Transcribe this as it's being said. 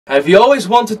Have you always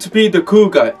wanted to be the cool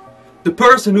guy? The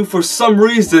person who for some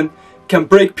reason can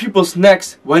break people's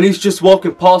necks when he's just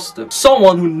walking past them.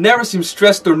 Someone who never seems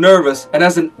stressed or nervous and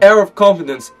has an air of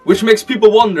confidence, which makes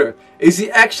people wonder, is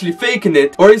he actually faking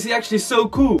it or is he actually so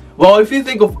cool? Well, if you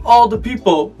think of all the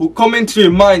people who come into your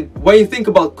mind when you think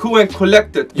about cool and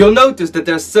collected, you'll notice that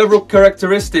there are several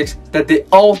characteristics that they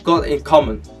all got in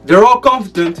common. They're all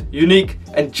confident, unique,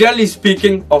 and generally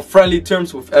speaking on friendly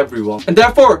terms with everyone. And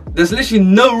therefore, there's literally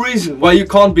no reason why you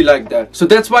can't be like that. So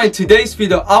that's why in today's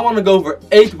video I want to go over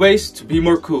 8 ways to be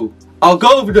more cool. I'll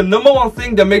go over the number 1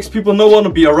 thing that makes people not want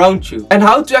to be around you, and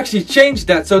how to actually change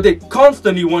that so they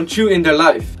constantly want you in their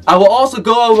life. I will also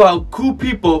go over how cool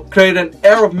people create an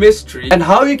air of mystery and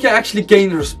how you can actually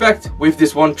gain respect with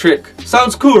this one trick.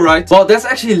 Sounds cool, right? Well, that's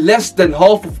actually less than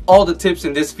half of all the tips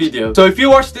in this video. So if you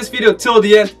watch this video till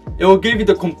the end, it will give you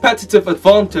the competitive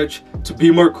advantage to be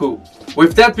more cool.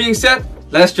 With that being said,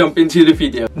 let's jump into the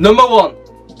video. Number 1,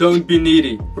 don't be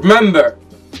needy. Remember,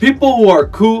 people who are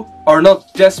cool are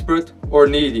not desperate or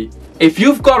needy. If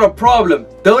you've got a problem,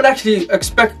 don't actually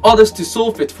expect others to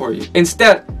solve it for you.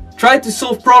 Instead, try to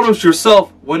solve problems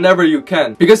yourself whenever you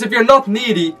can. Because if you're not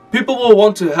needy, people will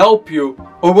want to help you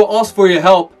or will ask for your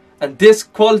help, and this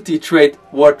quality trait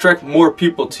will attract more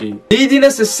people to you.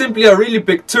 Neediness is simply a really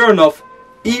big turn-off,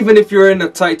 even if you're in a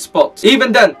tight spot.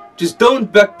 Even then, just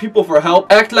don't beg people for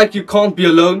help, act like you can't be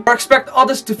alone, or expect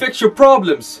others to fix your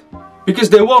problems.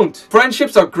 Because they won't.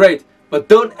 Friendships are great, but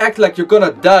don't act like you're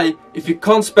gonna die if you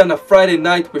can't spend a Friday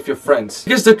night with your friends.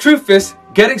 Because the truth is,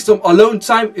 getting some alone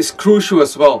time is crucial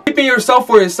as well. Keeping yourself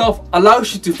for yourself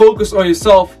allows you to focus on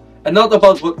yourself and not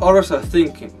about what others are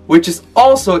thinking, which is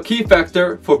also a key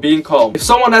factor for being calm. If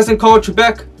someone hasn't called you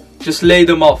back, just lay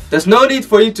them off. There's no need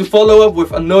for you to follow up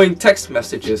with annoying text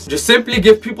messages. Just simply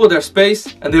give people their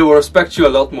space and they will respect you a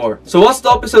lot more. So what's the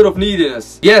opposite of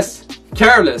neediness? Yes,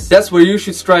 careless. That's what you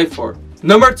should strive for.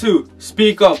 Number 2,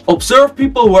 speak up. Observe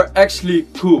people who are actually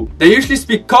cool. They usually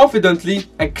speak confidently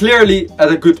and clearly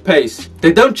at a good pace.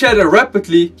 They don't chatter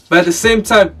rapidly, but at the same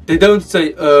time, they don't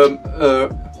say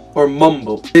or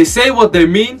mumble. They say what they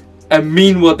mean and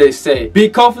mean what they say. Be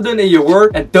confident in your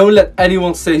word and don't let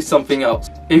anyone say something else.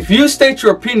 If you state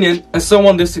your opinion and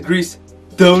someone disagrees,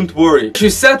 don't worry. You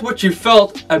said what you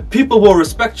felt and people will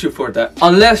respect you for that.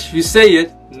 Unless you say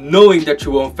it knowing that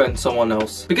you will offend someone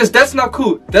else. Because that's not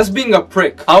cool, that's being a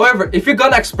prick. However, if you're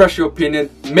gonna express your opinion,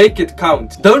 make it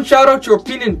count. Don't shout out your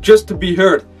opinion just to be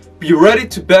heard. Be ready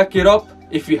to back it up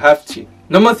if you have to.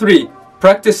 Number 3,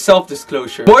 practice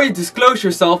self-disclosure. The more you disclose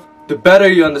yourself, the better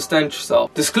you understand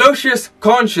yourself. Disclosure is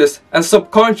conscious and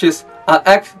subconscious are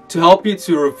acts to help you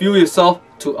to reveal yourself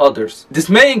to others. This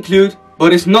may include,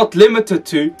 but is not limited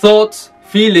to, thoughts,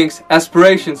 feelings,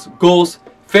 aspirations, goals,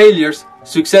 failures,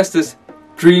 successes,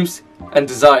 dreams and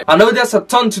desire. I know that's a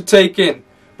ton to take in,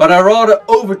 but I'd rather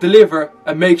over-deliver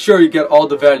and make sure you get all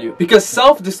the value. Because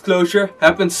self-disclosure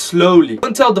happens slowly.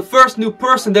 Don't tell the first new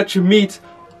person that you meet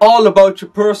all about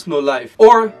your personal life,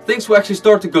 or things will actually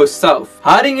start to go south.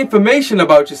 Hiding information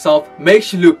about yourself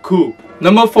makes you look cool.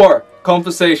 Number 4,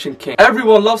 conversation king.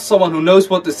 Everyone loves someone who knows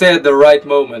what to say at the right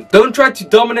moment. Don't try to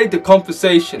dominate the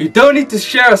conversation. You don't need to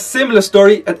share a similar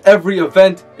story at every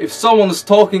event if someone is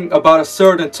talking about a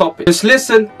certain topic. Just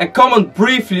listen and comment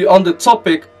briefly on the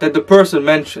topic that the person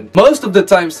mentioned. Most of the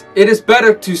times it is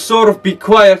better to sort of be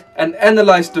quiet and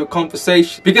analyze the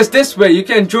conversation, because this way you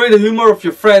can enjoy the humor of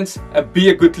your friends and be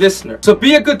a good listener. So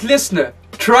be a good listener.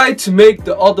 Try to make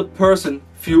the other person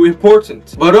feel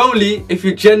important, but only if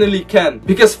you genuinely can,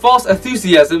 because false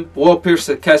enthusiasm will appear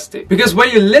sarcastic. Because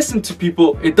when you listen to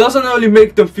people, it doesn't only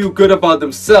make them feel good about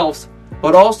themselves,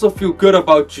 but also feel good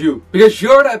about you, because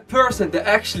you're that person that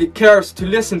actually cares to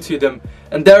listen to them,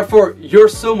 and therefore you're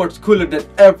so much cooler than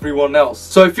everyone else.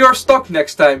 So if you're stuck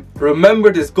next time,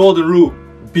 remember this golden rule: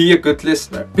 be a good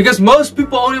listener. Because most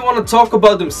people only want to talk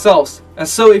about themselves, and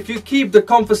so if you keep the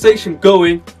conversation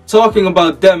going, talking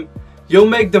about them, you'll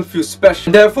make them feel special.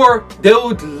 And therefore, they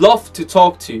would love to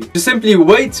talk to you. Just simply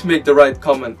wait to make the right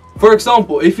comment. For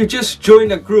example, if you just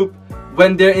join a group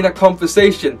when they're in a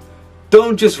conversation,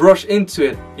 don't just rush into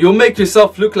it. You'll make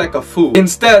yourself look like a fool.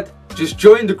 Instead, just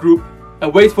join the group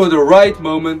and wait for the right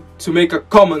moment to make a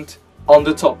comment on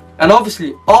the topic. And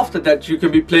obviously, after that you can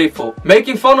be playful.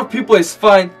 Making fun of people is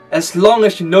fine as long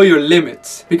as you know your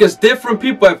limits. Because different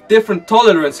people have different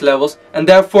tolerance levels, and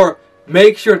therefore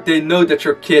make sure they know that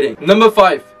you're kidding. Number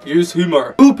 5, use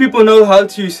humor. Cool people know how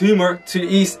to use humor to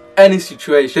ease any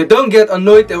situation. They don't get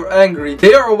annoyed or angry.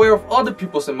 They are aware of other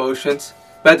people's emotions,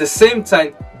 but at the same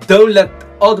time, don't let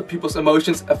other people's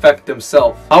emotions affect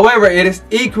themselves. However, it is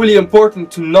equally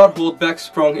important to not hold back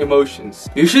strong emotions.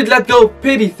 You should let go of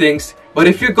petty things But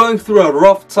if you're going through a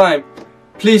rough time,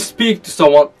 please speak to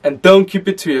someone and don't keep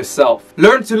it to yourself.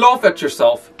 Learn to laugh at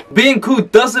yourself. Being cool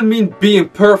doesn't mean being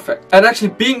perfect. And actually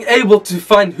being able to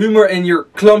find humor in your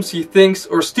clumsy things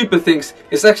or stupid things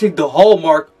is actually the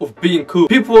hallmark of being cool.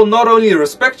 People will not only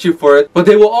respect you for it, but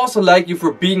they will also like you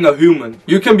for being a human.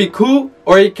 You can be cool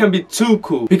or you can be too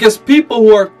cool. Because people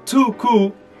who are too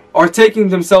cool are taking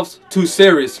themselves too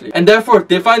seriously. And therefore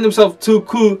they find themselves too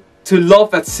cool to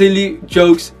laugh at silly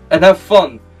jokes and have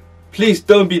fun. Please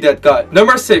don't be that guy.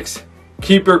 Number 6.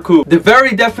 Keep your cool. The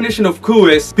very definition of cool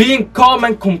is being calm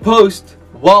and composed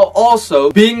while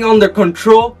also being under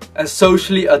control and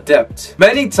socially adept.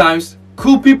 Many times,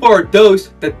 cool people are those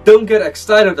that don't get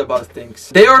excited about things.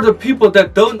 They are the people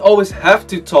that don't always have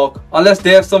to talk unless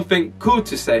they have something cool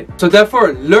to say. So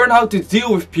therefore, learn how to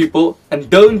deal with people and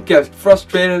don't get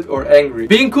frustrated or angry.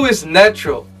 Being cool is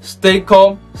natural. Stay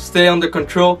calm, stay under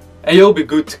control, and you'll be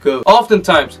good to go.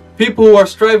 Oftentimes, people who are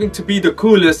striving to be the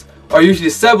coolest are usually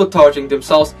sabotaging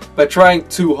themselves by trying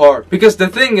too hard. Because the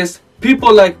thing is,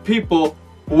 people like people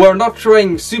who are not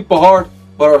trying super hard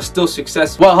but are still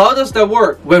successful. Well, how does that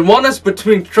work? When one is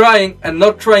between trying and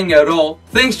not trying at all,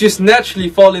 things just naturally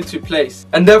fall into place.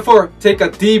 And therefore, take a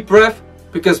deep breath,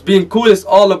 because being cool is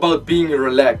all about being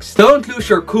relaxed. Don't lose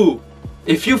your cool.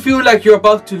 If you feel like you're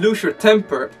about to lose your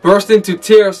temper, burst into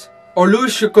tears, or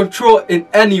lose your control in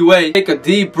any way, take a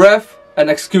deep breath and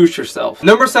excuse yourself.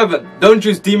 Number 7. Don't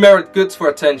use demerit goods for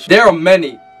attention. There are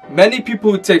many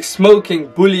people who take smoking,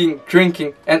 bullying,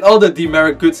 drinking and other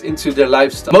demerit goods into their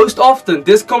lifestyle. Most often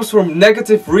this comes from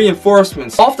negative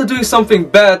reinforcements. After doing something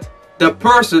bad, the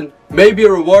person may be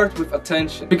rewarded with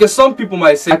attention. Because some people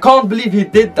might say, I can't believe he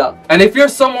did that. And if you're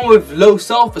someone with low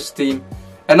self-esteem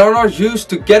and are not used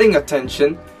to getting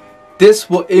attention, this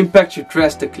will impact you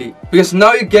drastically. Because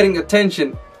now you're getting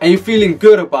attention and you're feeling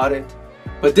good about it.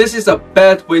 But this is a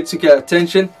bad way to get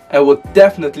attention and will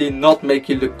definitely not make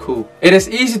you look cool. It is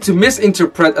easy to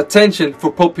misinterpret attention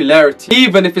for popularity,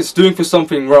 even if it's doing for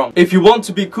something wrong. If you want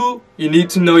to be cool, you need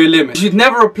to know your limits. You should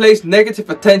never replace negative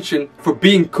attention for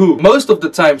being cool. Most of the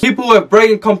time, people who have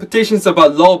bragging competitions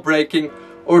about law breaking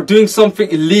or doing something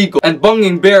illegal and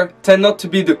bunging bear tend not to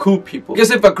be the cool people.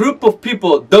 Because if a group of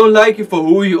people don't like you for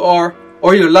who you are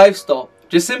or your lifestyle,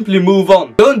 just simply move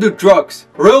on. Don't do drugs.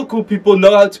 Real cool people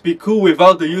know how to be cool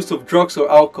without the use of drugs or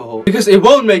alcohol. Because it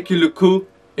won't make you look cool,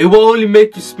 it will only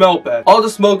make you smell bad. All the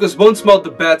smokers won't smell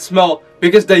the bad smell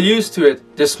because they're used to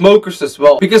it. They're smokers as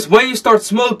well. Because when you start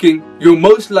smoking, you'll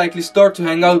most likely start to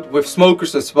hang out with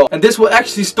smokers as well. And this will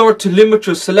actually start to limit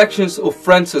your selections of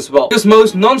friends as well. Because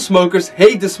most non-smokers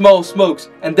hate the smell of smokes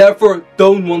and therefore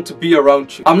don't want to be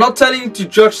around you. I'm not telling you to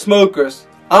judge smokers.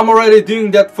 I'm already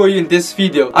doing that for you in this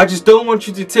video. I just don't want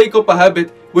you to take up a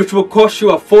habit which will cost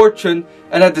you a fortune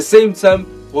and at the same time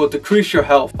will decrease your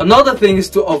health. Another thing is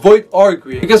to avoid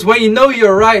arguing. Because when you know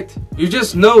you're right, you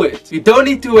just know it. You don't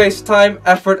need to waste time,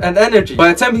 effort and energy by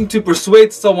attempting to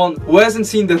persuade someone who hasn't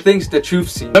seen the things that you've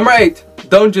seen. Number 8.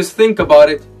 Don't just think about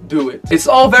it. Do it. It's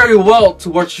all very well to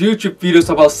watch YouTube videos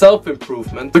about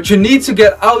self-improvement, but you need to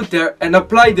get out there and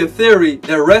apply the theory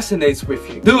that resonates with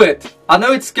you. Do it. I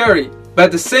know it's scary, but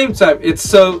at the same time it's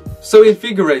so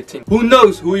invigorating. Who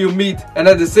knows who you meet and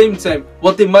at the same time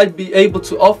what they might be able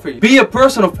to offer you. Be a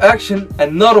person of action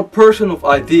and not a person of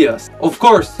ideas. Of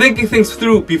course, thinking things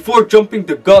through before jumping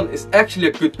the gun is actually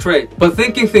a good trait, but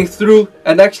thinking things through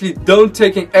and actually don't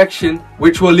taking action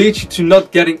which will lead you to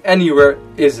not getting anywhere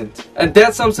isn't. And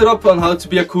that sums it up on how to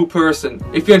be a cool person.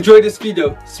 If you enjoyed this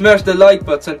video, smash the like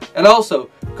button and also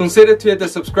consider to hit the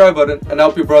subscribe button and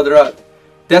help your brother out.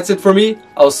 That's it for me.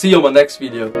 I'll see you on my next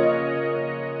video.